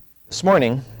This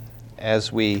morning,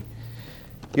 as we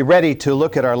get ready to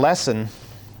look at our lesson,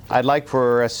 I'd like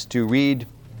for us to read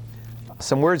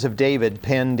some words of David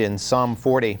penned in Psalm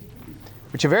 40,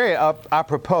 which are very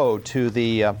apropos to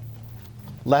the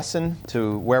lesson,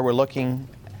 to where we're looking,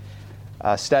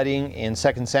 studying in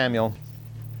 2 Samuel.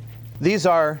 These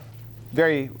are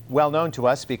very well known to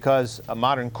us because a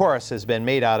modern chorus has been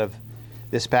made out of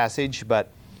this passage, but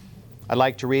I'd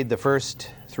like to read the first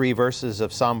 3 verses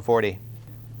of Psalm 40.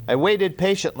 I waited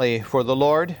patiently for the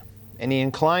Lord, and He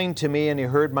inclined to me, and He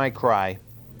heard my cry.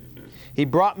 He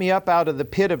brought me up out of the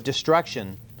pit of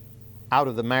destruction, out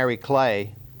of the miry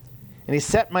clay, and He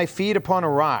set my feet upon a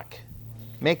rock,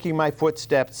 making my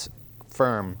footsteps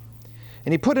firm.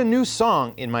 And He put a new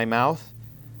song in my mouth,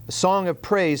 a song of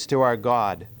praise to our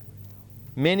God.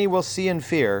 Many will see and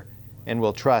fear, and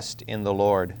will trust in the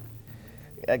Lord.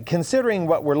 Considering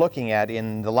what we're looking at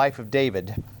in the life of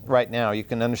David right now, you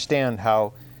can understand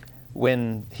how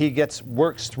when he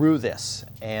works through this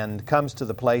and comes to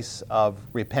the place of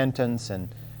repentance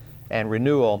and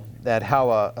renewal, that how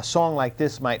a song like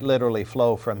this might literally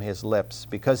flow from his lips,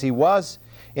 because he was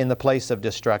in the place of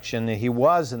destruction, he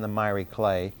was in the miry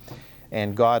clay,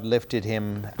 and God lifted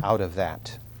him out of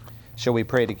that. Shall we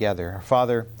pray together?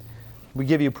 Father, we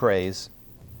give you praise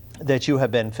that you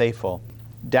have been faithful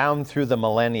down through the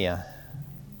millennia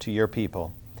to your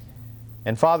people.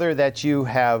 And Father, that you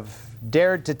have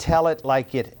dared to tell it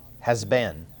like it has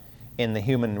been in the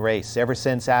human race ever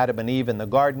since Adam and Eve in the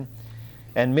garden,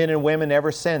 and men and women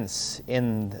ever since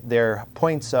in their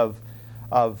points of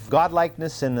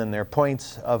godlikeness and in their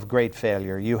points of great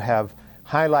failure. You have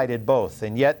highlighted both,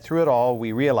 and yet through it all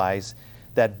we realize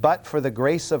that but for the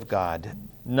grace of God,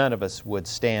 none of us would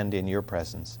stand in your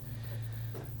presence.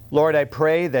 Lord, I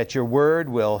pray that your word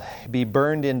will be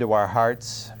burned into our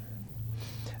hearts,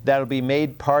 that will be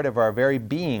made part of our very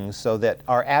being, so that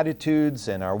our attitudes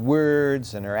and our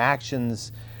words and our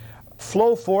actions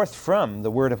flow forth from the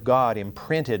Word of God,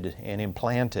 imprinted and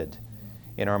implanted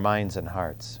in our minds and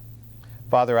hearts.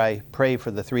 Father, I pray for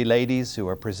the 3 ladies who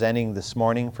are presenting this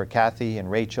morning, for Kathy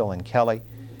and Rachel and Kelly.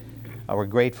 We're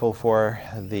grateful for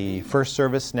the first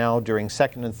service now during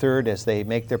second and third as they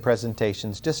make their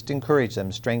presentations. Just encourage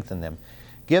them, strengthen them.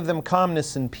 Give them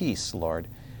calmness and peace, Lord,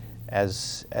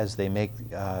 as they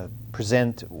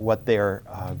present what they're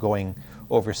going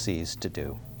overseas to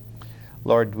do.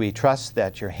 Lord, we trust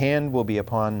that your hand will be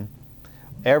upon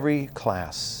every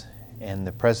class and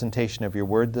the presentation of your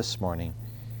word this morning.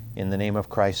 In the name of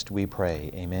Christ we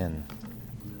pray. Amen.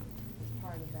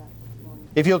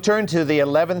 If you'll turn to the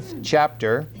 11th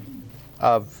chapter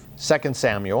of 2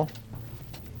 Samuel,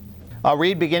 I'll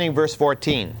read beginning verse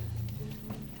 14.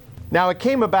 Now it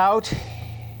came about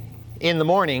in the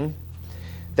morning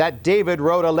that David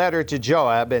wrote a letter to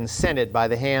Joab and sent it by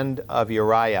the hand of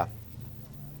Uriah.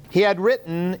 He had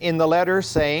written in the letter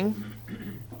saying,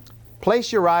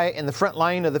 "Place Uriah in the front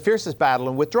line of the fiercest battle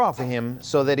and withdraw from him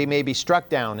so that he may be struck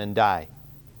down and die."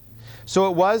 So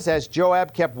it was, as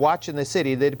Joab kept watch in the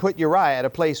city, that he put Uriah at a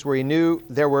place where he knew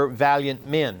there were valiant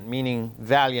men, meaning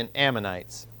valiant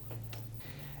Ammonites.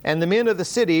 And the men of the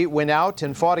city went out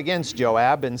and fought against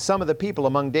Joab, and some of the people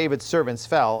among David's servants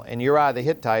fell, and Uriah the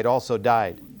Hittite also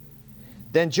died.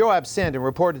 Then Joab sent and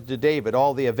reported to David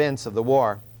all the events of the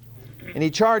war. And he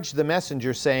charged the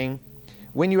messenger, saying,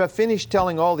 "When you have finished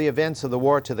telling all the events of the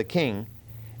war to the king,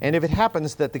 and if it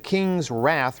happens that the king's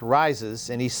wrath rises,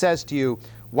 and he says to you,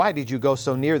 'Why did you go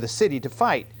so near the city to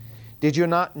fight? Did you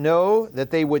not know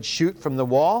that they would shoot from the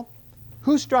wall?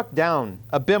 Who struck down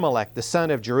Abimelech the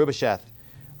son of Jerubbesheth?'"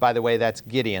 By the way, that's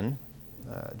Gideon.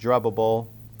 Jerubbaal,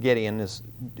 Gideon is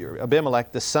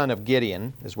Abimelech, the son of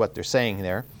Gideon, is what they're saying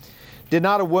there. "Did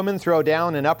not a woman throw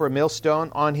down an upper millstone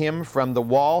on him from the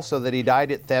wall so that he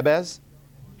died at Thebez?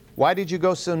 Why did you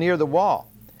go so near the wall?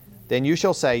 Then you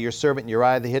shall say, Your servant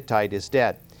Uriah the Hittite is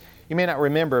dead." You may not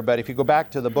remember, but if you go back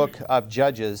to the book of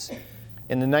Judges,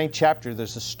 in the 9th chapter,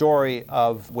 there's a story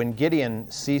of when Gideon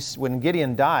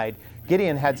died.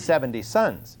 Gideon had 70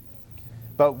 sons.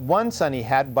 But one son he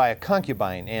had by a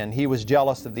concubine, and he was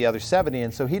jealous of the other 70,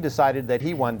 and so he decided that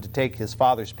he wanted to take his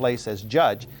father's place as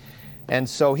judge. And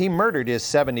so he murdered his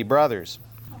 70 brothers.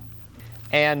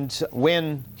 And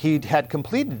when he had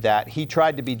completed that, he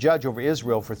tried to be judge over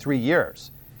Israel for 3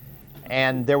 years.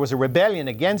 And there was a rebellion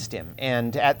against him.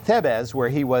 And at Thebez, where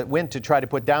he went to try to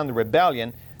put down the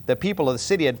rebellion, the people of the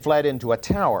city had fled into a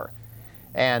tower.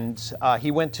 And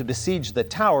he went to besiege the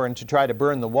tower and to try to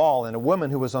burn the wall. And a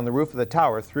woman who was on the roof of the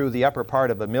tower threw the upper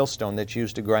part of a millstone that's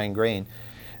used to grind grain,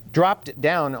 dropped it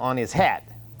down on his head.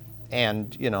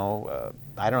 And,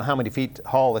 I don't know how many feet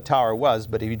tall the tower was,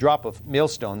 but if you drop a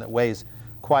millstone that weighs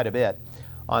quite a bit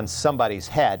on somebody's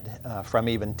head from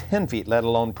even 10 feet, let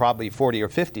alone probably 40 or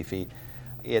 50 feet.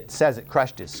 It says it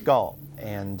crushed his skull,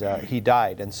 and he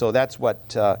died. And so that's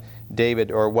what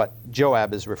David, or what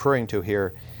Joab is referring to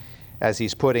here as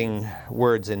he's putting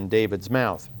words in David's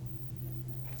mouth.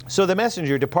 So the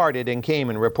messenger departed and came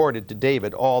and reported to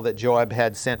David all that Joab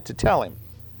had sent to tell him.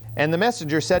 And the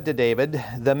messenger said to David,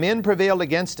 "The men prevailed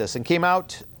against us and came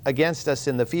out against us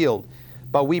in the field,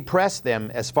 but we pressed them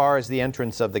as far as the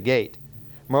entrance of the gate.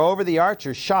 Moreover, the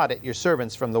archers shot at your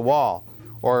servants from the wall,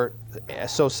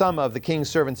 so some of the king's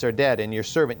servants are dead, and your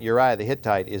servant Uriah the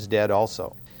Hittite is dead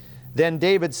also." Then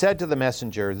David said to the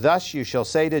messenger, "Thus you shall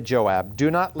say to Joab, do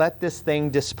not let this thing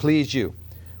displease you,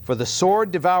 for the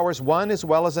sword devours one as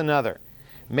well as another.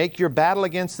 Make your battle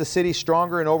against the city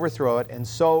stronger and overthrow it, and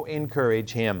so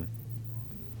encourage him."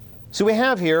 So we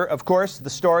have here, of course, the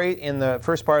story in the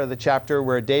first part of the chapter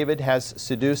where David has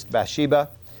seduced Bathsheba,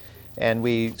 and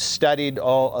we studied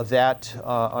all of that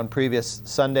on previous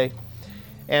Sunday.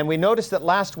 And we noticed that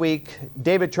last week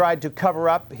David tried to cover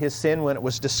up his sin when it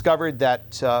was discovered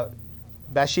that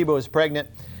Bathsheba was pregnant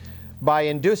by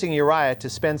inducing Uriah to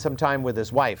spend some time with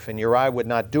his wife. And Uriah would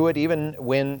not do it even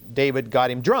when David got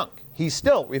him drunk. He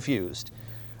still refused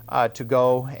to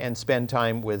go and spend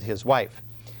time with his wife.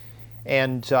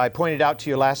 And I pointed out to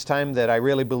you last time that I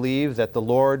really believe that the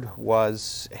Lord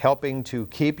was helping to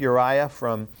keep Uriah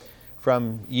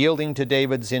from yielding to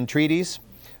David's entreaties,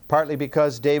 partly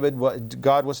because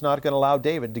God was not going to allow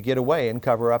David to get away and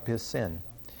cover up his sin,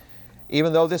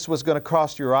 even though this was going to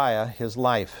cost Uriah his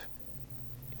life.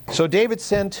 So David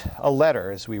sent a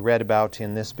letter, as we read about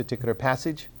in this particular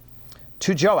passage,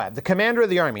 to Joab, the commander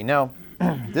of the army. Now,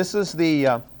 this is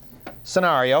the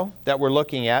scenario that we're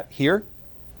looking at here.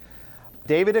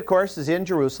 David, of course, is in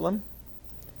Jerusalem.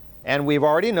 And we've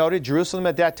already noted Jerusalem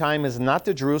at that time is not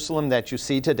the Jerusalem that you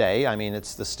see today. I mean,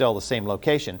 it's still the same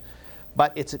location.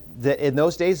 But in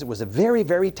those days, it was a very,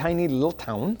 very tiny little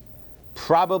town,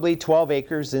 probably 12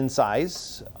 acres in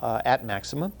size at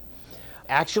maximum.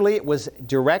 Actually, it was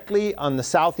directly on the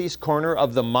southeast corner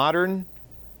of the modern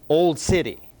Old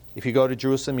City. If you go to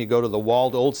Jerusalem, you go to the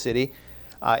walled Old City.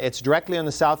 It's directly on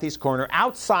the southeast corner,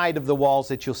 outside of the walls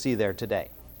that you'll see there today.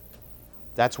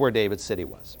 That's where David's city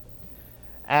was.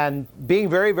 And being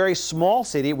very, very small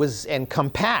city and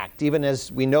compact, even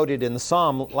as we noted in the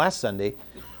Psalm last Sunday,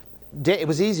 it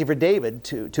was easy for David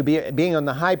to being on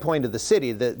the high point of the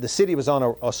city. The city was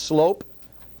on a slope.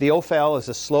 The Ophel is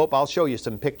a slope. I'll show you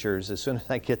some pictures as soon as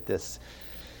I get this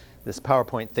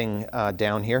PowerPoint thing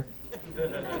down here.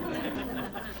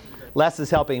 Les is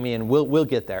helping me, and we'll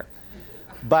get there.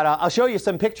 But I'll show you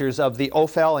some pictures of the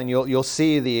Ophel, and you'll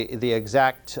see the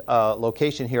exact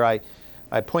location here.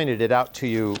 I pointed it out to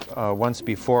you once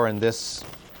before, and this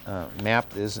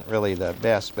map isn't really the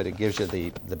best, but it gives you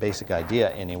the basic idea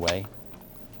anyway.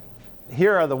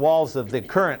 Here are the walls of the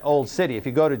current Old City. If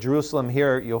you go to Jerusalem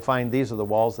here, you'll find these are the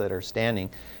walls that are standing.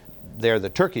 They're the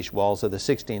Turkish walls of the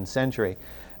 16th century.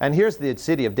 And here's the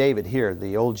city of David here,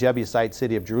 the old Jebusite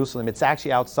city of Jerusalem. It's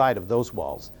actually outside of those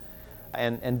walls.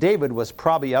 And David was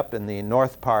probably up in the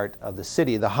north part of the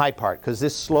city, the high part, because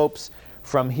this slopes,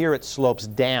 from here it slopes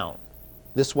down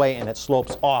this way, and it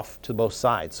slopes off to both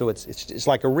sides. So it's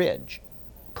like a ridge,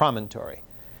 promontory.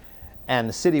 And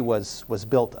the city was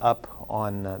built up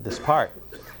on this part.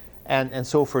 And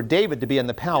so for David to be in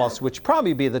the palace, which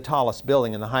probably be the tallest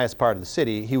building in the highest part of the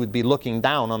city, he would be looking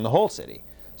down on the whole city.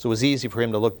 So it was easy for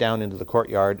him to look down into the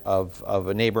courtyard of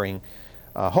a neighboring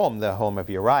home, the home of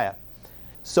Uriah.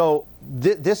 So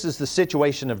this is the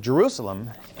situation of Jerusalem,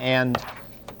 and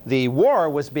the war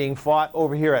was being fought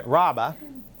over here at Rabbah,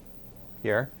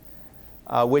 here,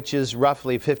 which is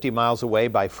roughly 50 miles away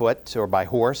by foot or by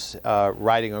horse,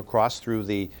 riding across through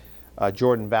the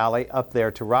Jordan Valley up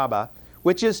there to Rabbah,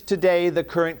 which is today the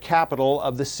current capital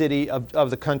of the city of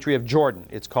the country of Jordan.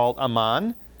 It's called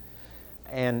Amman,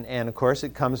 and of course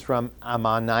it comes from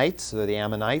Ammonites, or the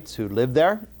Ammonites who lived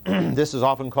there. This is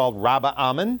often called Rabbah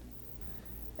Ammon.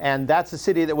 And that's a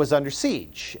city that was under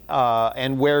siege,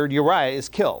 and where Uriah is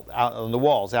killed out on the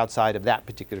walls outside of that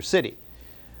particular city.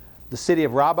 The city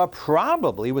of Rabbah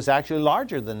probably was actually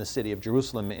larger than the city of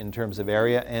Jerusalem in terms of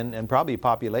area and probably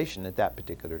population at that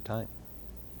particular time.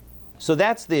 So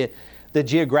that's the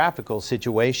geographical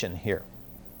situation here.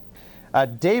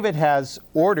 David has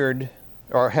ordered,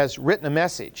 or has written a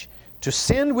message to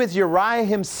send with Uriah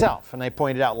himself. And I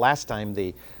pointed out last time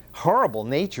the horrible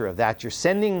nature of that. You're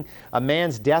sending a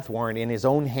man's death warrant in his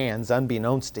own hands,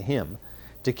 unbeknownst to him,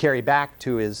 to carry back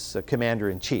to his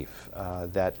commander-in-chief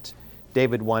that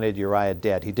David wanted Uriah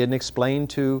dead. He didn't explain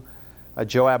to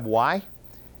Joab why,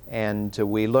 And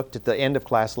we looked at the end of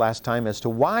class last time as to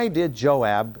why did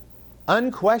Joab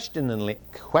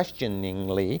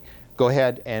unquestioningly go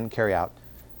ahead and carry out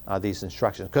these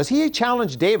instructions. Because he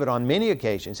challenged David on many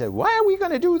occasions. He said, why are we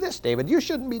going to do this, David? You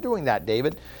shouldn't be doing that,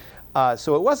 David.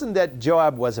 So it wasn't that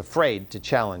Joab was afraid to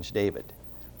challenge David.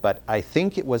 But I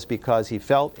think it was because he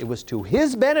felt it was to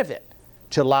his benefit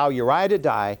to allow Uriah to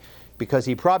die, because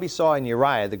he probably saw in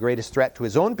Uriah the greatest threat to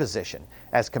his own position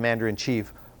as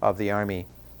commander-in-chief of the army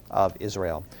of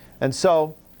Israel. And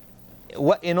so,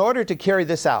 in order to carry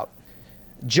this out,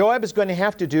 Joab is going to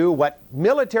have to do what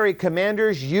military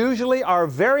commanders usually are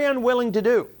very unwilling to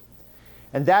do,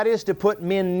 and that is to put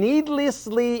men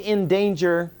needlessly in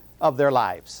danger of their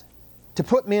lives, to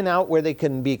put men out where they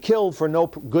can be killed for no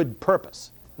good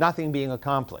purpose, nothing being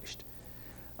accomplished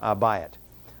by it.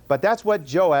 But that's what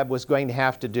Joab was going to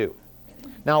have to do.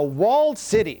 Now, walled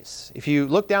cities, if you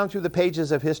look down through the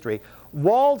pages of history,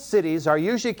 walled cities are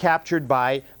usually captured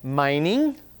by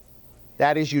mining.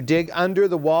 That is, you dig under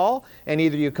the wall, and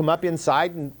either you come up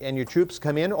inside and your troops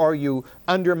come in, or you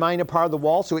undermine a part of the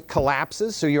wall so it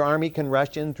collapses so your army can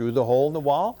rush in through the hole in the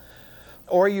wall.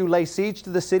 Or you lay siege to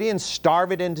the city and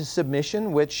starve it into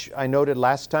submission, which I noted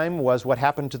last time was what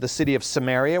happened to the city of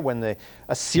Samaria when the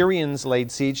Assyrians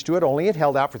laid siege to it. Only it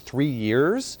held out for 3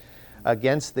 years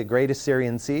against the great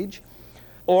Assyrian siege.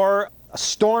 Or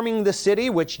storming the city,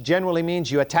 which generally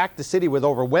means you attack the city with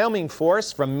overwhelming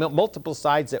force from multiple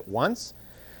sides at once.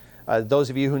 Those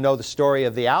of you who know the story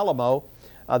of the Alamo,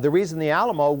 the reason the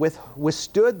Alamo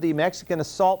withstood the Mexican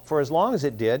assault for as long as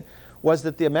it did was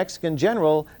that the Mexican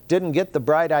general didn't get the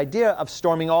bright idea of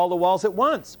storming all the walls at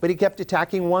once, but he kept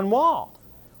attacking one wall,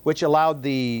 which allowed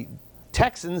the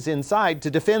Texans inside to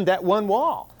defend that one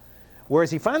wall. Whereas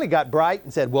he finally got bright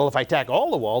and said, well, if I attack all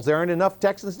the walls, there aren't enough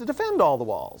Texans to defend all the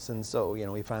walls. And so,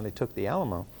 he finally took the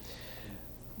Alamo.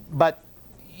 But,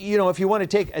 if you want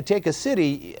to take a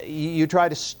city, you try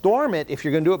to storm it. If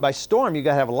you're going to do it by storm, you've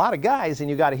got to have a lot of guys, and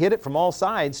you've got to hit it from all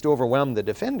sides to overwhelm the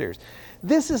defenders.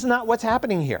 This is not what's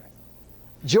happening here.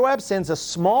 Joab sends a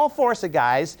small force of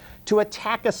guys to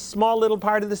attack a small little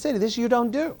part of the city. This you don't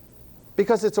do,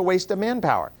 because it's a waste of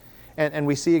manpower. And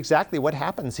we see exactly what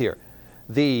happens here.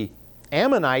 The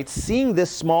Ammonites, seeing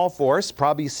this small force,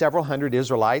 probably several hundred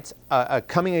Israelites,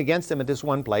 coming against them at this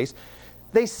one place,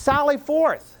 they sally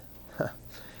forth.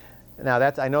 Now,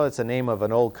 I know that's the name of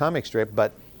an old comic strip,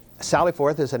 but sally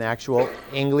forth is an actual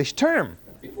English term.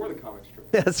 Before the comic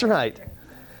strip. That's right.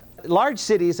 Large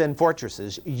cities and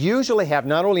fortresses usually have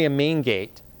not only a main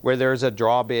gate, where there's a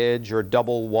drawbridge or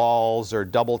double walls or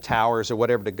double towers or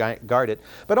whatever to guard it,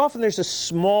 but often there's a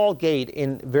small gate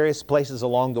in various places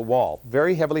along the wall,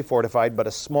 very heavily fortified, but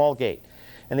a small gate.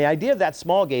 And the idea of that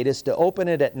small gate is to open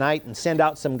it at night and send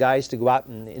out some guys to go out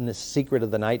and, in the secret of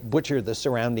the night, butcher the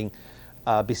surrounding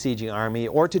besieging army,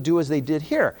 or to do as they did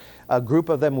here. A group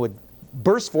of them would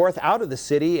burst forth out of the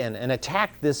city and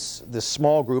attack this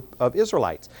small group of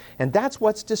Israelites. And that's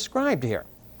what's described here.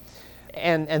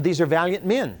 And these are valiant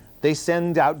men. They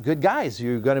send out good guys.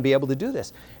 You're going to be able to do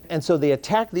this. And so they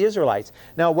attack the Israelites.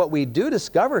 Now, what we do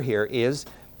discover here is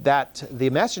that the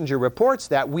messenger reports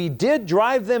that we did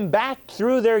drive them back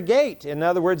through their gate. In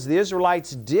other words, the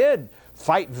Israelites did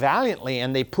fight valiantly,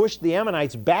 and they pushed the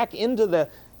Ammonites back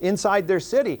inside their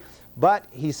city. But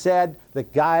he said the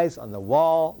guys on the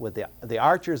wall, with the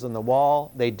archers on the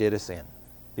wall, they did us in.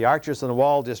 The archers on the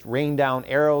wall just rained down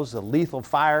arrows of lethal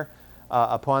fire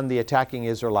upon the attacking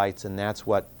Israelites, and that's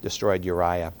what destroyed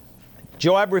Uriah.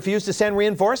 Joab refused to send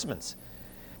reinforcements.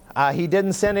 He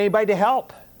didn't send anybody to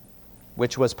help,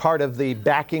 which was part of the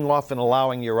backing off and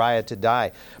allowing Uriah to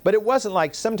die. But it wasn't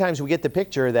like sometimes we get the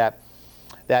picture that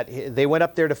they went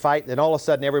up there to fight, and all of a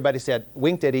sudden everybody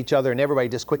winked at each other, and everybody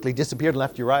just quickly disappeared and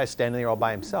left Uriah standing there all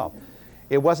by himself.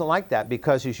 It wasn't like that,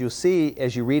 because as you see,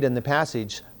 as you read in the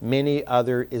passage, many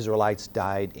other Israelites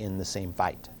died in the same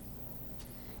fight.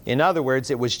 In other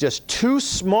words, it was just too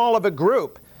small of a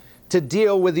group to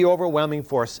deal with the overwhelming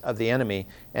force of the enemy,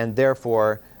 and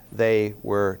therefore they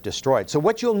were destroyed. So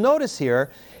what you'll notice here,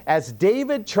 as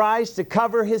David tries to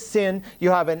cover his sin,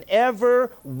 you have an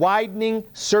ever-widening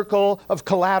circle of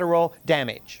collateral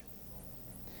damage.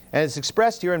 And it's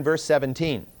expressed here in verse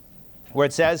 17, where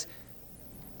it says,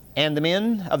 "And the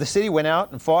men of the city went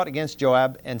out and fought against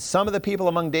Joab, and some of the people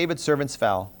among David's servants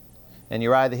fell, and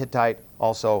Uriah the Hittite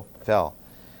also fell."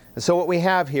 And so what we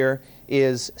have here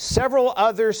is several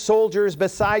other soldiers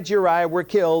besides Uriah were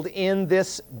killed in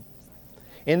this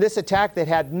attack that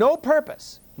had no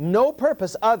purpose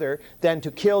other than to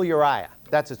kill Uriah.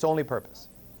 That's its only purpose.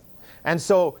 And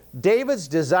so David's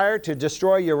desire to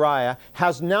destroy Uriah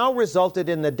has now resulted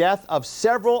in the death of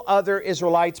several other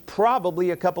Israelites,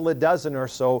 probably a couple of dozen or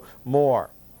so more.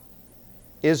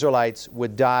 Israelites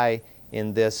would die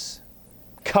in this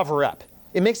cover-up.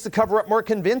 It makes the cover-up more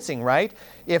convincing, right?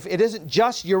 If it isn't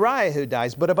just Uriah who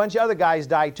dies, but a bunch of other guys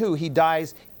die too, he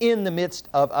dies in the midst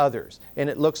of others. And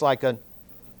it looks like a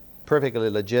perfectly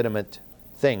legitimate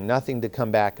thing, nothing to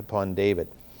come back upon David.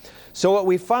 So what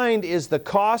we find is the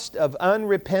cost of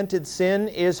unrepented sin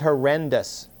is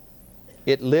horrendous.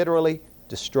 It literally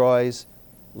destroys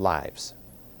lives.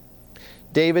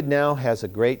 David now has a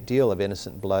great deal of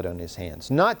innocent blood on his hands.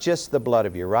 Not just the blood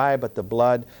of Uriah, but the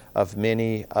blood of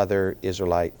many other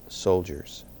Israelite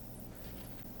soldiers.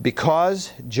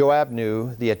 Because Joab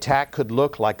knew the attack could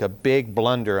look like a big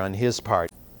blunder on his part,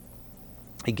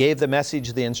 he gave the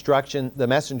messenger the instructions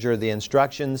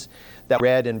that we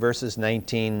read in verses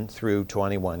 19 through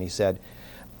 21. He said,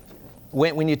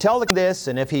 when you tell him this,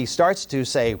 and if he starts to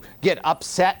say, get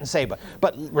upset and say,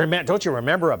 but remember, don't you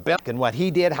remember Abimelech and what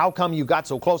he did? How come you got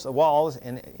so close to the walls?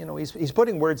 And he's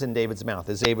putting words in David's mouth,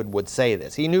 as David would say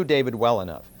this. He knew David well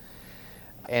enough.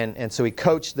 And so he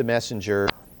coached the messenger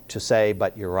to say,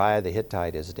 but Uriah the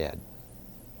Hittite is dead.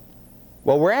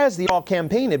 Well, whereas the all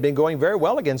campaign had been going very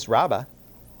well against Rabbah,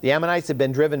 the Ammonites had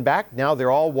been driven back. Now they're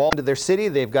all walled into their city.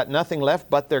 They've got nothing left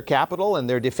but their capital, and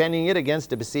they're defending it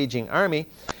against a besieging army.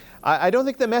 I don't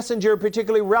think the messenger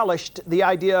particularly relished the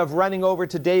idea of running over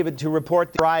to David to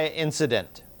report the Uriah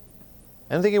incident.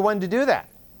 I don't think he wanted to do that.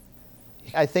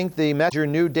 I think the messenger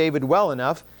knew David well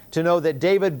enough to know that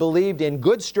David believed in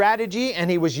good strategy,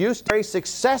 and he was used to very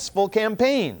successful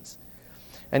campaigns.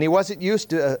 And he wasn't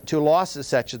used to losses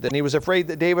such as that. And he was afraid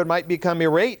that David might become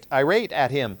irate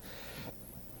at him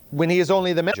when he is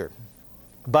only the messenger.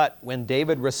 But when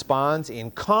David responds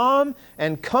in calm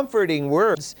and comforting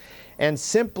words and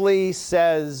simply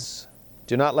says,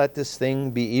 do not let this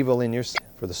thing be evil in your sight,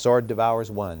 for the sword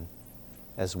devours one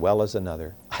as well as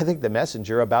another. I think the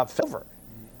messenger about fell over.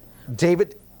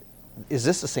 David, is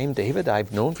this the same David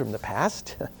I've known from the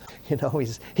past?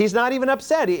 He's not even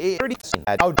upset. He already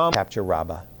capture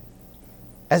Rabbah.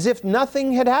 As if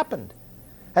nothing had happened.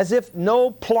 As if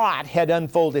no plot had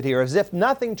unfolded here, as if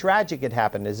nothing tragic had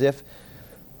happened, as if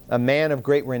a man of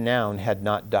great renown had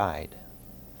not died.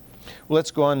 Well,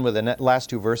 let's go on with the last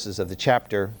two verses of the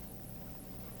chapter.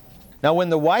 Now when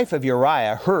the wife of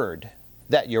Uriah heard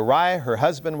that Uriah, her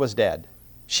husband, was dead,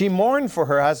 she mourned for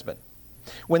her husband.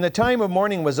 When the time of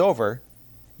mourning was over,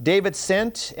 David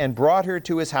sent and brought her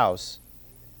to his house,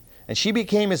 and she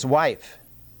became his wife.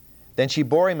 Then she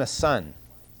bore him a son.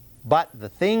 But the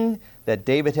thing that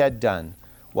David had done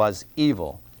was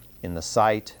evil in the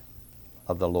sight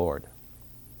of the Lord.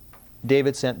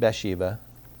 David sent Bathsheba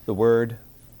the word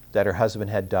that her husband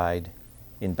had died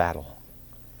in battle.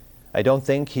 I don't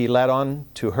think he let on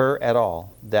to her at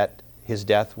all that his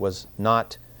death was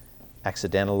not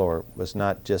accidental or was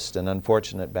not just an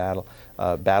unfortunate battle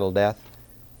death.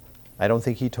 I don't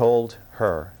think he told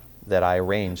her that I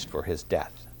arranged for his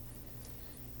death.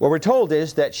 What we're told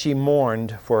is that she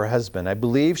mourned for her husband. I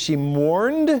believe she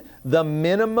mourned the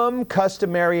minimum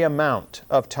customary amount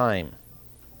of time.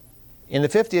 In the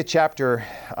 50th chapter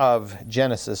of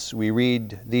Genesis, we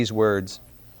read these words,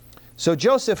 So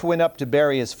Joseph went up to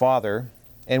bury his father,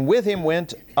 and with him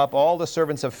went up all the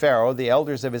servants of Pharaoh, the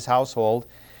elders of his household,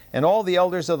 and all the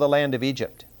elders of the land of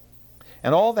Egypt,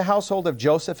 and all the household of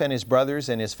Joseph and his brothers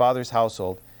and his father's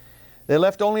household. They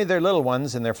left only their little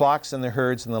ones and their flocks and their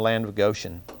herds in the land of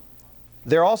Goshen.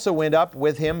 There also went up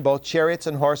with him both chariots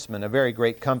and horsemen, a very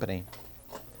great company.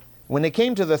 When they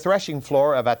came to the threshing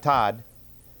floor of Atad,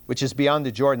 which is beyond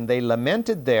the Jordan, they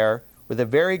lamented there with a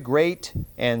very great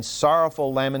and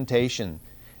sorrowful lamentation,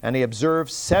 and he observed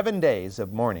 7 days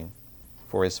of mourning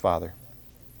for his father.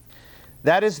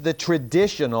 That is the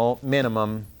traditional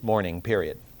minimum mourning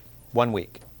period, 1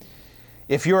 week.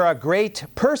 If you're a great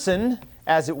person,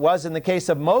 as it was in the case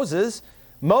of Moses,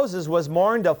 Moses was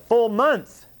mourned a full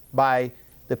month by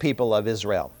the people of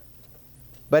Israel.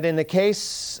 But in the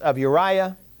case of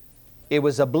Uriah, it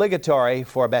was obligatory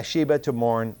for Bathsheba to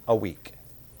mourn a week.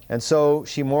 And so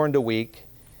she mourned a week,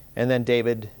 and then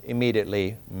David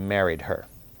immediately married her.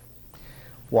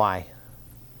 Why?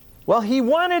 Well, he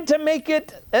wanted to make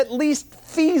it at least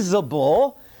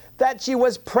feasible that she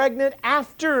was pregnant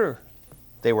after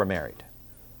they were married.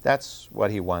 That's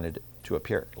what he wanted to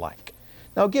appear like.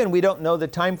 Now again, we don't know the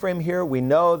time frame here. We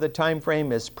know the time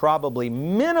frame is probably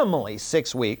minimally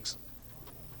 6 weeks,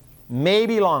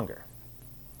 maybe longer.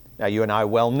 Now you and I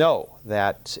well know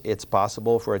that it's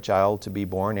possible for a child to be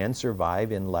born and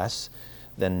survive in less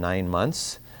than 9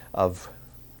 months of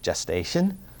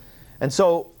gestation. And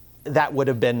so that would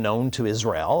have been known to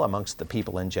Israel amongst the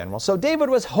people in general. So David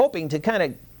was hoping to kind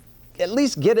of at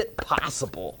least get it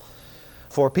possible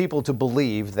for people to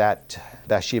believe that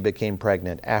Bathsheba became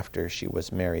pregnant after she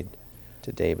was married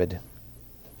to David.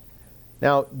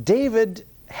 Now, David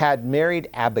had married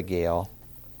Abigail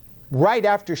right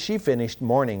after she finished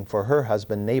mourning for her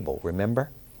husband Nabal,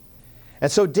 remember?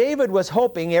 And so David was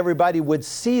hoping everybody would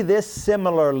see this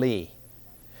similarly.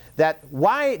 That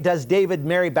why does David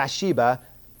marry Bathsheba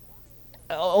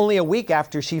only a week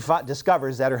after she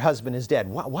discovers that her husband is dead?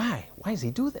 Why? Why does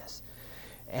he do this?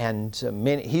 And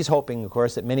he's hoping, of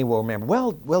course, that many will remember,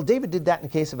 well, David did that in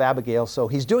the case of Abigail, so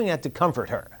he's doing that to comfort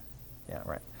her. Yeah,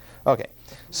 right. Okay,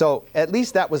 so at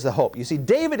least that was the hope. You see,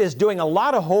 David is doing a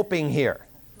lot of hoping here.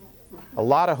 A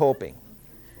lot of hoping.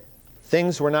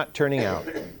 Things were not turning out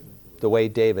the way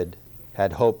David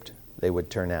had hoped they would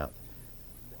turn out.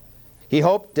 He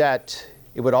hoped that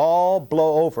it would all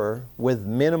blow over with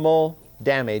minimal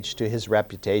damage to his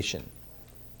reputation.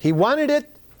 He wanted it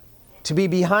to be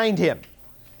behind him,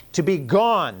 to be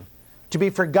gone, to be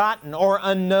forgotten or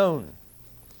unknown.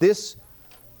 This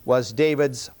was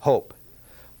David's hope.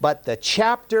 But the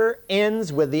chapter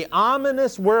ends with the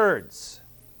ominous words,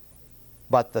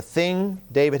 "But the thing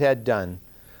David had done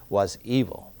was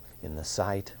evil in the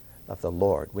sight of the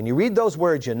Lord." When you read those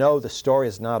words, you know the story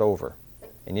is not over.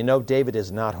 And you know David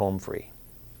is not home free.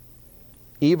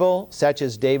 Evil, such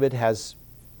as David has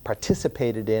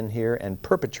participated in here and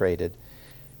perpetrated,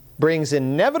 brings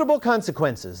inevitable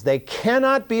consequences. They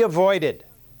cannot be avoided.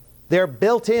 They're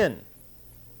built in.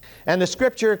 And the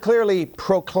Scripture clearly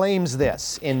proclaims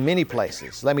this in many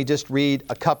places. Let me just read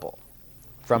a couple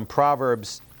from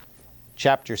Proverbs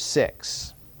chapter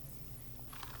 6.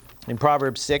 In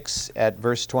Proverbs 6 at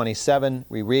verse 27,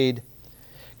 we read,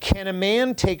 "Can a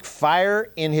man take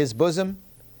fire in his bosom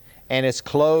and his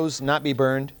clothes not be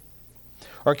burned?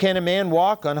 Or can a man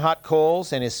walk on hot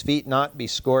coals and his feet not be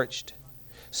scorched?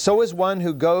 So is one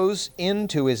who goes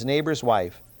into his neighbor's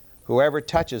wife. Whoever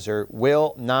touches her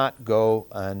will not go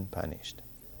unpunished."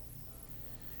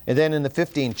 And then in the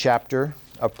 15th chapter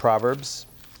of Proverbs,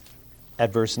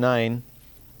 at verse 9,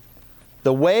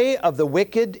 "The way of the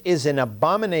wicked is an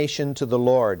abomination to the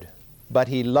Lord, but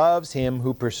he loves him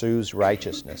who pursues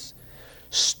righteousness.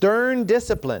 Stern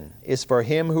discipline is for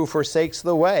him who forsakes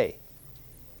the way.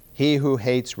 He who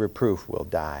hates reproof will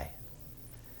die."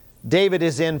 David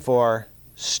is in for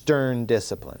stern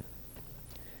discipline.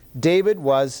 David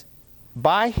was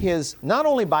not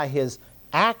only by his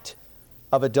act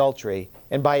of adultery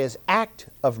and by his act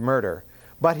of murder,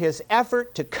 but his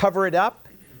effort to cover it up,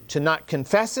 to not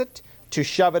confess it, to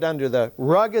shove it under the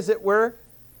rug, as it were,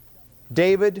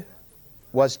 David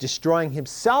was destroying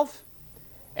himself,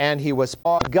 and he was,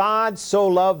 God so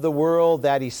loved the world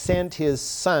that he sent his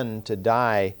Son to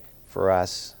die for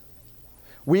us.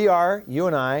 You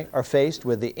and I, are faced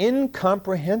with the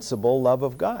incomprehensible love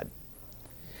of God.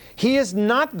 He is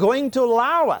not going to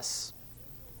allow us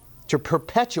to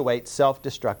perpetuate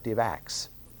self-destructive acts.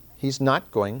 He's not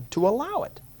going to allow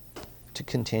it to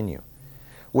continue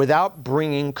without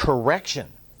bringing correction.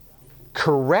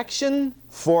 Correction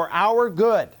for our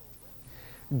good.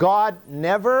 God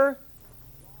never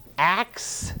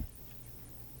acts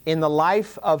in the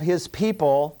life of His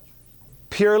people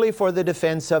purely for the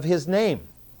defense of His name.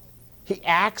 He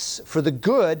acts for the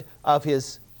good of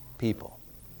His people.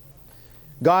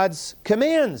 God's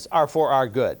commands are for our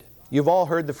good. You've all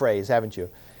heard the phrase, haven't you?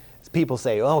 People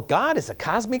say, "Oh, God is a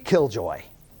cosmic killjoy.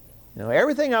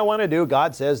 Everything I want to do,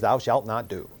 God says, thou shalt not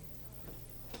do."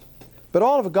 But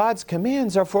all of God's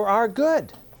commands are for our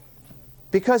good,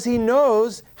 because He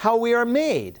knows how we are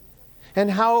made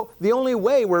and how the only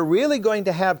way we're really going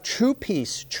to have true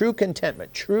peace, true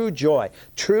contentment, true joy,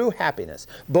 true happiness,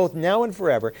 both now and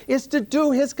forever, is to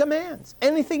do His commands.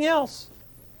 Anything else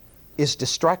is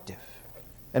destructive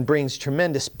and brings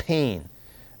tremendous pain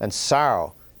and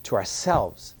sorrow to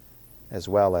ourselves as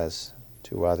well as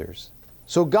to others.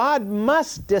 So God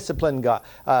must discipline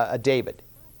David.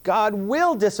 God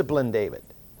will discipline David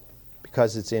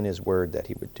because it's in His Word that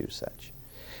He would do such.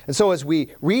 And so as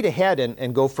we read ahead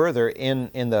and go further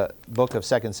in the book of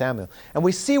 2 Samuel, and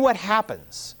we see what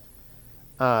happens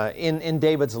in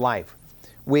David's life,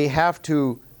 we have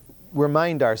to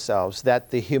remind ourselves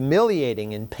that the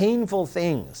humiliating and painful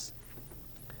things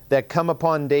that come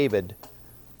upon David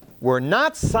were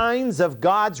not signs of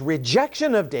God's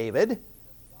rejection of David,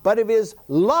 but of His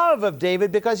love of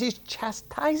David, because He's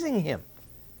chastising him.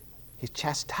 He's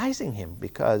chastising him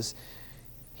because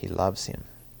He loves him.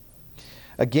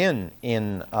 Again,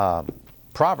 in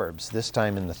Proverbs, this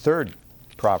time in the 3rd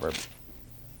proverb,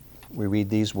 we read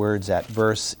these words at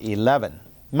verse 11.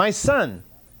 My son,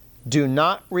 do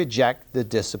not reject the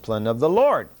discipline of the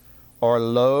Lord, or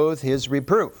loathe his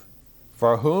reproof.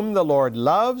 For whom the Lord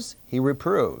loves, he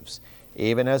reproves,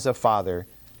 even as a father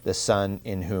the son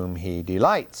in whom he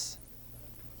delights.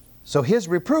 So his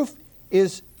reproof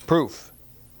is proof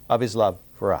of his love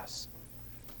for us.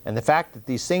 And the fact that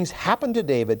these things happened to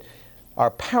David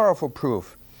are powerful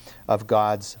proof of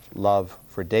God's love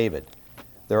for David.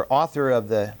 The author of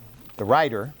the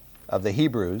writer of the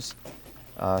Hebrews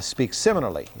speaks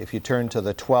similarly. If you turn to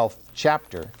the 12th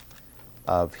chapter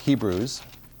of Hebrews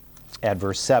at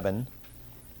verse 7,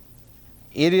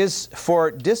 it is for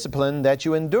discipline that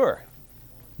you endure.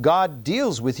 God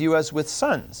deals with you as with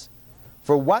sons.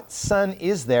 For what son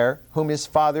is there whom his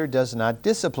father does not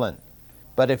discipline?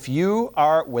 But if you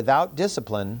are without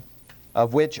discipline,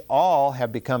 of which all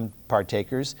have become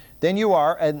partakers, then you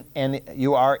are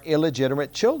you are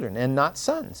illegitimate children and not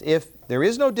sons. If there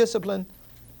is no discipline,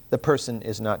 the person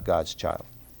is not God's child.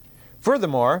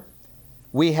 Furthermore,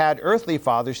 we had earthly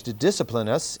fathers to discipline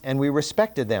us, and we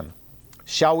respected them.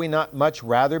 Shall we not much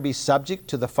rather be subject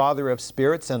to the Father of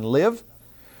spirits and live?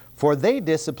 For they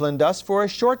disciplined us for a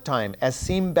short time, as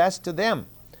seemed best to them.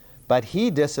 But he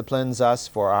disciplines us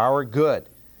for our good,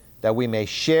 that we may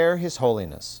share his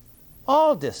holiness.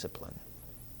 All discipline,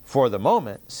 for the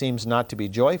moment, seems not to be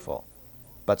joyful,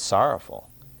 but sorrowful.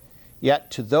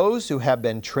 Yet to those who have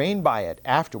been trained by it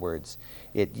afterwards,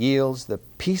 it yields the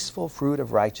peaceful fruit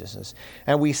of righteousness.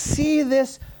 And we see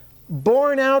this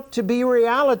borne out to be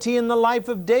reality in the life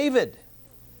of David.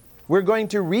 We're going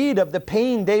to read of the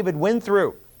pain David went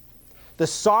through, the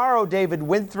sorrow David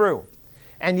went through.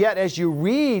 And yet as you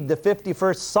read the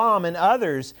 51st Psalm and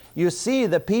others, you see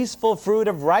the peaceful fruit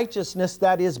of righteousness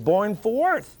that is born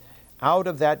forth out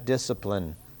of that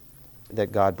discipline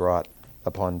that God brought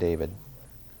upon David.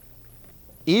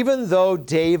 Even though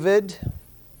David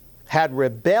had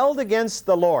rebelled against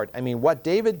the Lord, what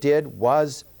David did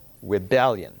was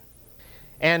rebellion.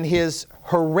 And his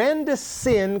horrendous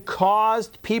sin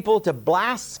caused people to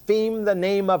blaspheme the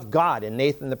name of God. And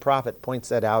Nathan the prophet points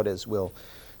that out, as we'll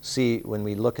see when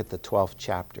we look at the 12th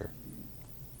chapter.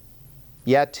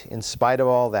 Yet, in spite of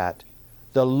all that,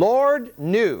 the Lord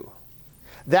knew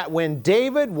that when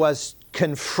David was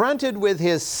confronted with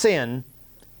his sin,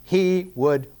 he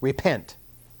would repent.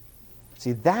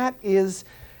 See, that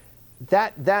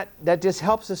just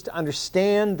helps us to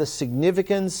understand the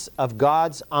significance of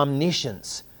God's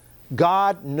omniscience.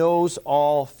 God knows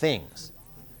all things.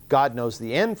 God knows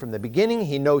the end from the beginning.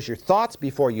 He knows your thoughts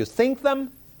before you think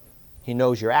them. He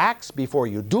knows your acts before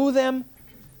you do them.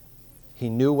 He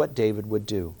knew what David would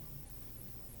do.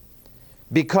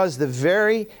 Because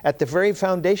at the very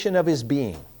foundation of his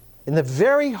being, in the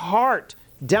very heart,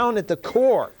 down at the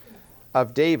core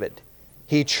of David,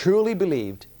 he truly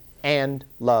believed and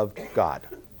loved God.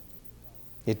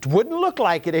 It wouldn't look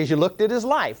like it as you looked at his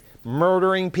life.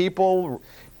 Murdering people,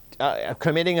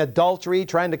 committing adultery,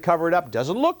 trying to cover it up.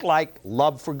 Doesn't look like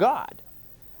love for God.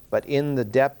 But in the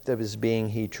depth of his being,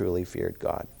 he truly feared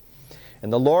God.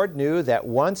 And the Lord knew that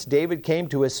once David came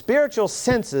to his spiritual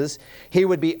senses, he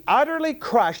would be utterly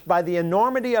crushed by the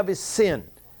enormity of his sin.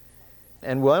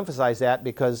 And we'll emphasize that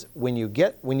because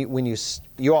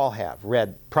you all have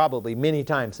read probably many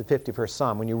times the 51st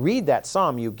Psalm. When you read that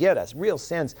Psalm, you get a real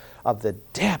sense of the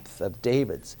depth of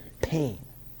David's pain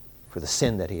for the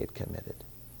sin that he had committed.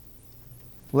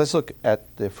 Let's look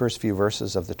at the first few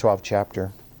verses of the 12th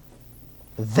chapter.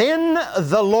 Then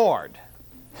the Lord.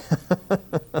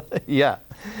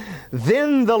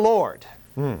 Then the Lord.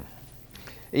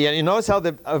 You notice how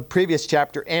the previous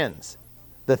chapter ends.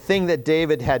 The thing that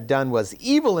David had done was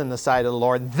evil in the sight of the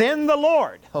Lord. Then the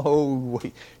Lord,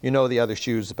 the other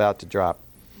shoe's about to drop,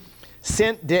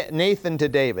 sent Nathan to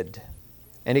David.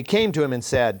 And he came to him and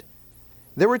said,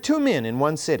 there were two men in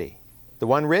one city, the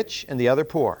one rich and the other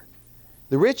poor.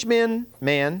 The rich man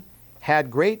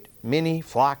had great many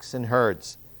flocks and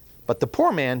herds, but the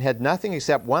poor man had nothing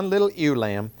except one little ewe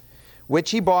lamb,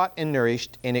 which he bought and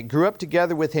nourished, and it grew up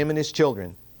together with him and his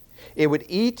children. It would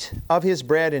eat of his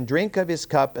bread and drink of his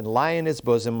cup and lie in his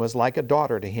bosom, was like a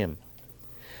daughter to him.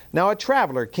 Now a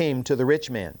traveler came to the rich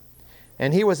man,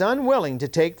 and he was unwilling to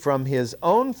take from his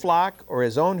own flock or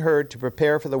his own herd to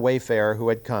prepare for the wayfarer who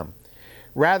had come.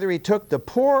 Rather he took the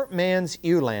poor man's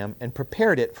ewe lamb and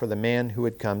prepared it for the man who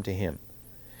had come to him.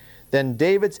 Then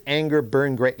David's anger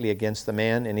burned greatly against the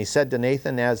man, and he said to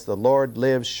Nathan, as the Lord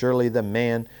lives, surely the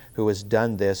man who has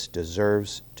done this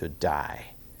deserves to die.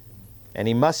 And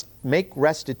he must make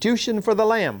restitution for the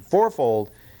lamb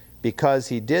fourfold, because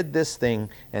he did this thing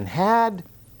and had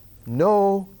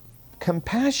no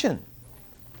compassion.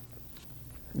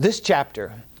 This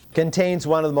chapter contains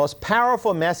one of the most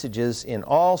powerful messages in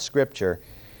all Scripture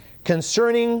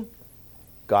concerning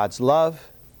God's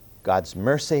love, God's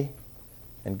mercy,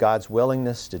 and God's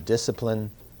willingness to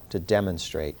discipline, to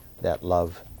demonstrate that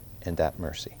love and that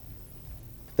mercy.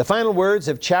 The final words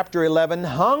of chapter 11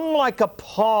 hung like a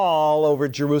pall over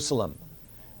Jerusalem,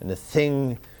 and the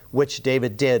thing which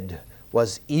David did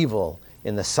was evil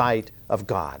in the sight of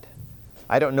God.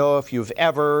 I don't know if you've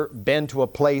ever been to a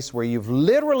place where you've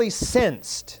literally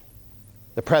sensed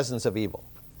the presence of evil.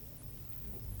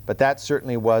 But that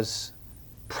certainly was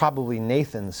probably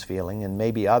Nathan's feeling, and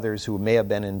maybe others who may have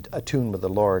been in tune with the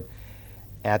Lord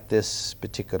at this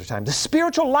particular time. The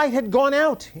spiritual light had gone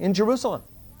out in Jerusalem.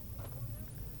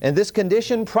 And this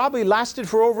condition probably lasted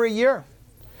for over a year.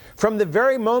 From the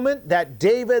very moment that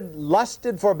David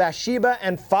lusted for Bathsheba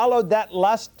and followed that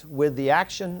lust with the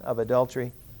action of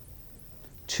adultery,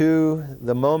 to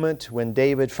the moment when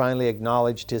David finally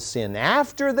acknowledged his sin,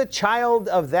 after the child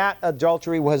of that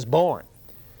adultery was born.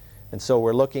 And so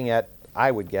we're looking at,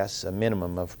 I would guess, a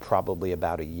minimum of probably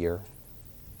about a year.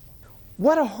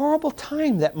 What a horrible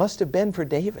time that must have been for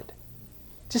David.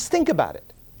 Just think about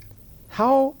it.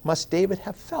 How must David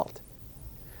have felt?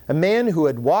 A man who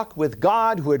had walked with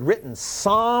God, who had written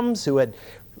psalms, who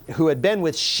had been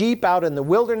with sheep out in the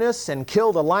wilderness and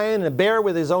killed a lion and a bear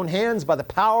with his own hands by the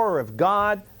power of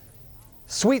God.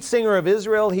 Sweet singer of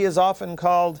Israel, he is often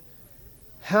called.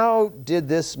 How did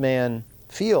this man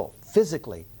feel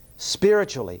physically,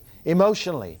 spiritually,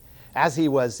 emotionally, as he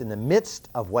was in the midst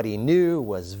of what he knew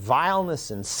was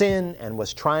vileness and sin and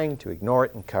was trying to ignore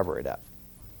it and cover it up?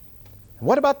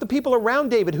 What about the people around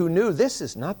David who knew this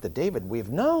is not the David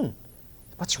we've known?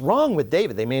 What's wrong with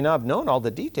David? They may not have known all the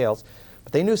details,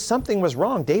 but they knew something was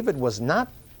wrong. David was not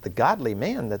the godly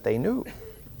man that they knew.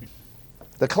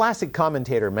 The classic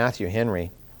commentator Matthew Henry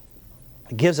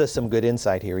gives us some good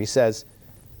insight here. He says,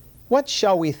 "What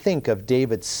shall we think of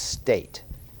David's state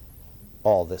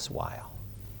all this while?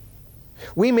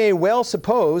 We may well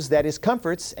suppose that his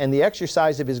comforts and the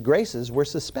exercise of his graces were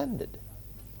suspended,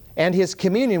 and his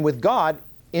communion with God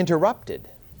interrupted.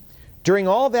 During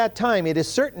all that time, it is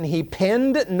certain he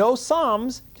penned no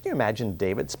psalms." Can you imagine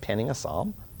David's penning a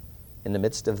psalm in the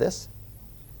midst of this?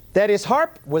 "That his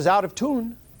harp was out of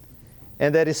tune,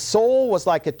 and that his soul was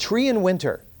like a tree in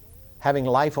winter, having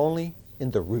life only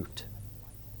in the root."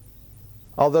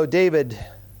 Although David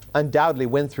undoubtedly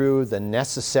went through the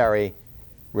necessary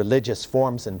religious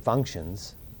forms and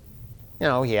functions,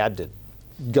 he had to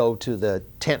go to the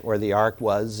tent where the ark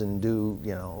was and do,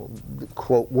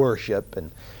 quote, worship,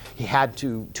 and he had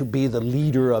to be the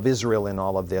leader of Israel in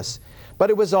all of this. But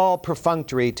it was all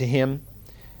perfunctory to him.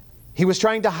 He was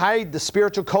trying to hide the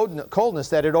spiritual coldness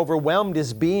that had overwhelmed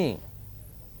his being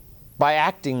by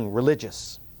acting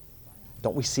religious.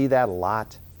 Don't we see that a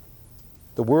lot?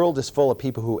 The world is full of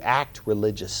people who act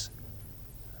religious.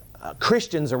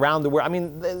 Christians around the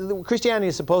world. Christianity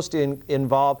is supposed to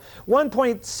involve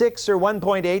 1.6 or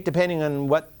 1.8, depending on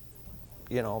what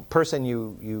person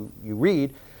you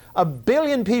read, 1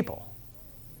 billion people.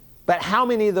 But how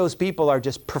many of those people are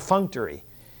just perfunctory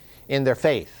in their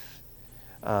faith?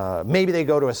 Maybe they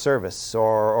go to a service,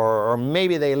 or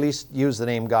maybe they at least use the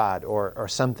name God or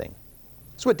something.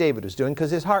 That's what David was doing,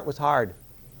 because his heart was hard.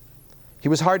 He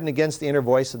was hardened against the inner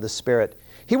voice of the Spirit.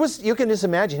 You can just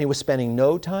imagine, he was spending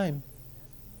no time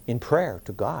in prayer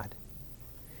to God.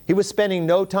 He was spending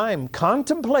no time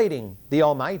contemplating the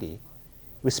Almighty.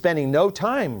 He was spending no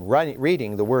time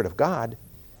reading the Word of God,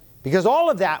 because all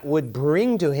of that would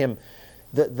bring to him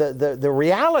the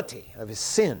reality of his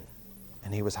sin,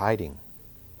 and he was hiding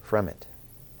from it.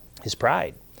 His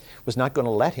pride was not going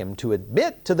to let him to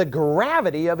admit to the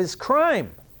gravity of his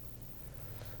crime.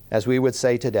 As we would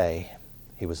say today,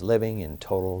 he was living in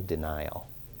total denial.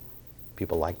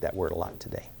 People like that word a lot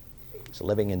today. He's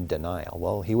living in denial.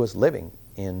 Well, he was living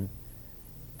in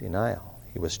denial.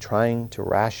 He was trying to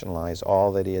rationalize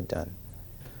all that he had done.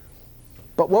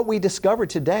 But what we discover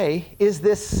today is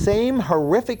this same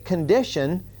horrific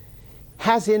condition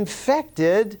has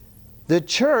infected the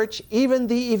church, even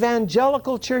the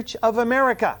evangelical church of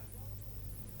America.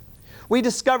 We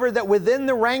discover that within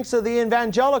the ranks of the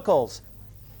evangelicals,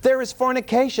 there is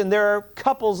fornication. There are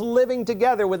couples living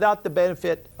together without the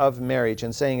benefit of marriage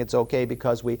and saying it's okay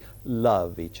because we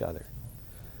love each other.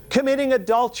 Committing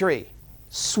adultery,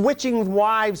 switching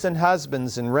wives and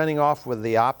husbands and running off with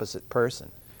the opposite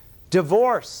person.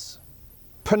 Divorce,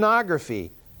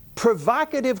 pornography,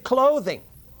 provocative clothing.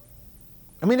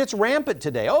 It's rampant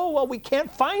today. Oh, well, we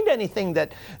can't find anything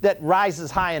that rises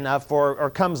high enough or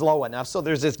comes low enough, so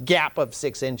there's this gap of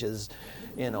 6 inches,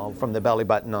 from the belly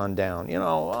button on down.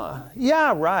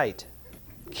 Yeah, right.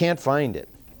 Can't find it.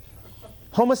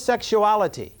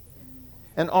 homosexuality,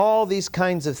 and all these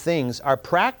kinds of things are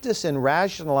practiced and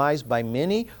rationalized by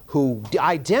many who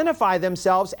identify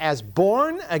themselves as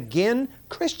born-again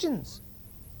Christians.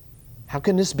 How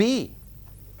can this be?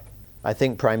 I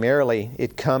think primarily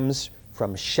it comes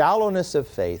from shallowness of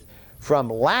faith, from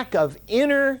lack of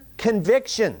inner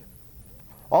conviction.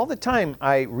 All the time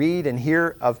I read and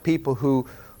hear of people who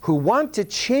want to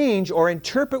change or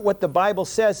interpret what the Bible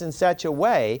says in such a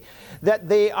way that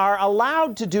they are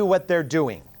allowed to do what they're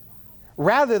doing,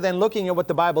 rather than looking at what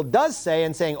the Bible does say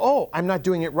and saying, oh, I'm not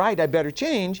doing it right, I better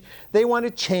change. They want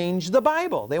to change the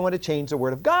Bible. They want to change the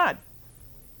Word of God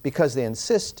because they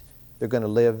insist they're going to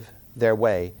live their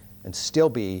way and still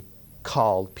be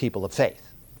called people of faith.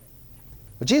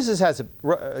 But Jesus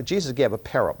gave a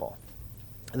parable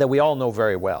that we all know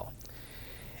very well.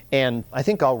 And I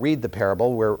think I'll read the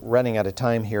parable. We're running out of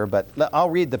time here, but I'll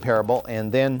read the parable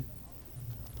and then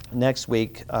next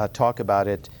week talk about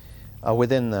it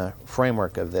within the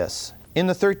framework of this. In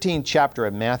the 13th chapter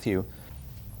of Matthew,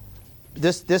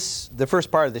 the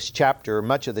first part of this chapter,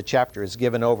 much of the chapter is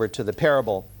given over to the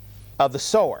parable of the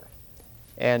sower.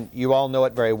 And you all know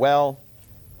it very well.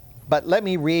 But let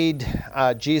me read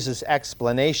Jesus'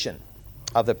 explanation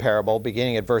of the parable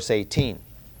beginning at verse 18.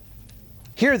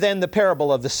 Hear then the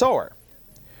parable of the sower.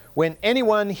 When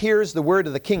anyone hears the word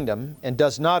of the kingdom and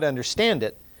does not understand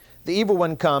it, the evil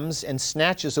one comes and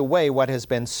snatches away what has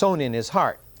been sown in his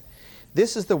heart.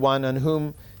 This is the one on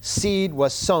whom seed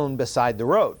was sown beside the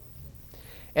road.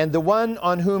 And the one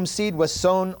on whom seed was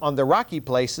sown on the rocky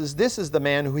places, this is the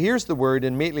man who hears the word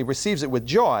and immediately receives it with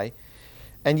joy,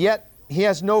 and yet he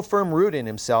has no firm root in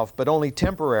himself, but only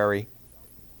temporary.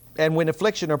 And when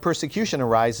affliction or persecution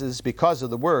arises because of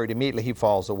the word, immediately he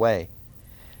falls away.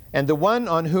 And the one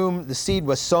on whom the seed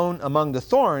was sown among the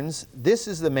thorns, this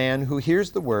is the man who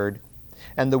hears the word,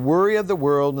 and the worry of the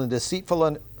world and the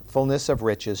deceitfulness of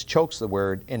riches chokes the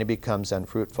word, and it becomes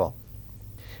unfruitful.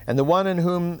 And the one in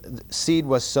whom the seed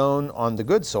was sown on the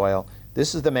good soil,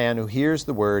 this is the man who hears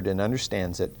the word and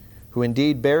understands it, who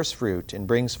indeed bears fruit and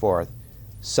brings forth,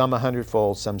 some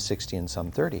 100-fold, some 60, and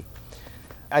some 30.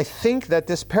 I think that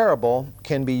this parable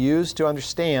can be used to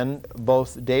understand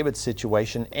both David's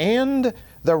situation and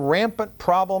the rampant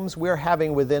problems we're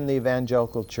having within the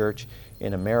evangelical church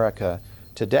in America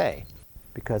today.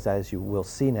 Because as you will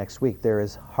see next week, there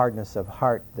is hardness of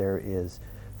heart, there is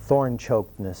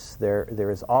thorn-chokedness,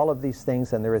 there is all of these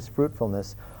things, and there is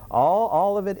fruitfulness.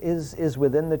 All of it is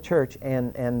within the church,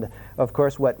 and of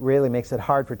course what really makes it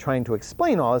hard for trying to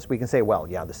explain all this, we can say, well,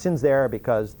 yeah, the sin's there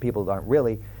because people aren't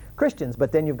really Christians,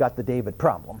 but then you've got the David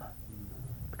problem,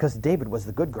 because David was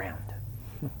the good ground.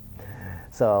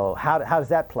 So how does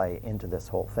that play into this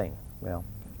whole thing? Well,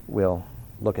 we'll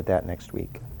look at that next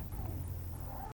week.